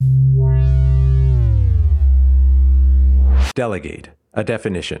Delegate, a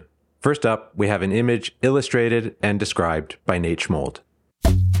definition. First up, we have an image illustrated and described by Nate Schmold.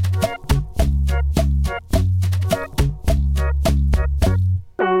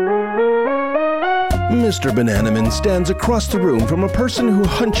 Mr. Bananaman stands across the room from a person who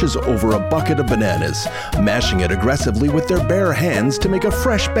hunches over a bucket of bananas, mashing it aggressively with their bare hands to make a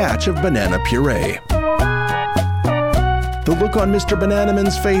fresh batch of banana puree. The look on Mr.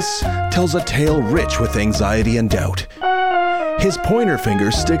 Bananaman's face tells a tale rich with anxiety and doubt. His pointer finger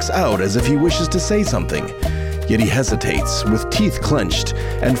sticks out as if he wishes to say something, yet he hesitates with teeth clenched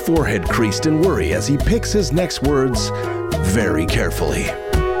and forehead creased in worry as he picks his next words very carefully.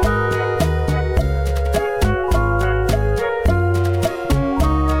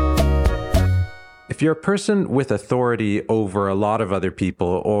 If you're a person with authority over a lot of other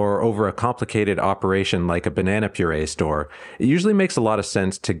people or over a complicated operation like a banana puree store, it usually makes a lot of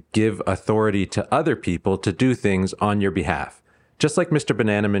sense to give authority to other people to do things on your behalf. Just like Mr.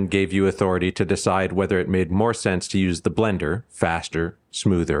 Bananaman gave you authority to decide whether it made more sense to use the blender, faster,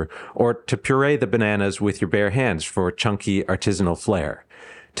 smoother, or to puree the bananas with your bare hands for chunky artisanal flair.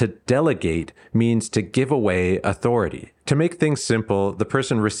 To delegate means to give away authority. To make things simple, the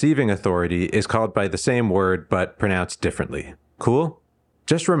person receiving authority is called by the same word but pronounced differently. Cool?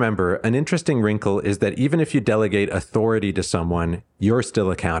 Just remember, an interesting wrinkle is that even if you delegate authority to someone, you're still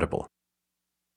accountable.